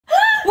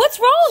What's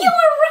wrong? You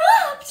were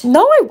robbed!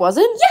 No, I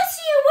wasn't. Yes,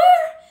 you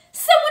were!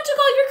 Someone took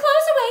all your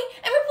clothes away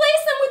and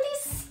replaced them with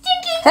these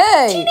stinky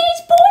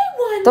teenage boy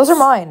ones. Those are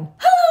mine.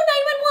 Hello,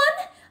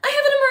 911. I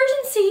have an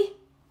emergency.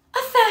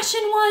 A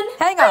fashion one.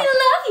 Hang on. I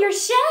love your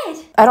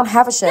shed. I don't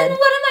have a shed. Then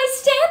what am I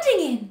standing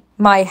in?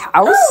 My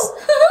house? Oh,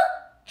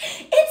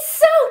 it's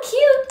so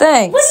cute.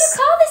 Thanks. What do you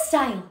call this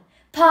style?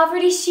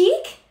 Poverty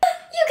chic?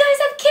 You guys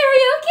have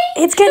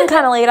karaoke? It's getting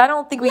kind of late. I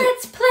don't think we...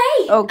 Let's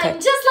play. Okay. I'm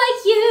just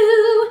like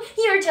you.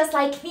 You're just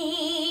like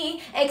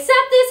me.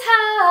 Except this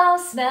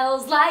house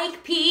smells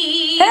like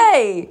pee.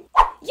 Hey!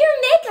 Your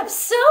makeup's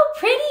so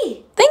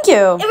pretty. Thank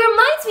you. It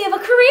reminds me of a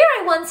career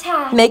I once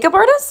had. Makeup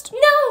artist?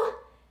 No,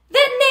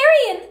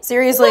 veterinarian.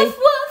 Seriously? Woof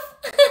woof.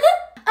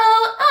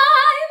 Oh,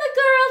 I'm a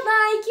girl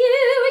like you,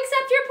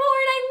 except you're poor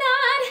and I'm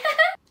not.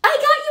 I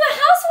got you a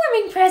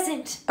housewarming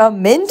present. A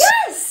mint?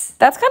 Yes.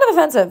 That's kind of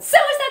offensive. So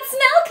is that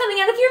smell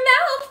coming out of your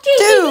mouth.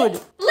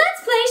 Dude.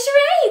 Let's play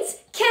charades.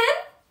 Ken?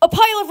 A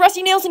pile of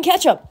rusty nails and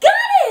ketchup. Got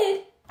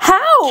it.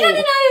 How? Ken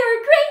and I are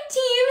a great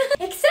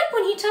team. Except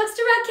when he talks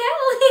to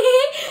Raquel.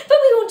 But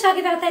we won't talk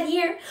about that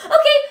here.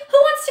 Okay, who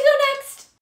wants to go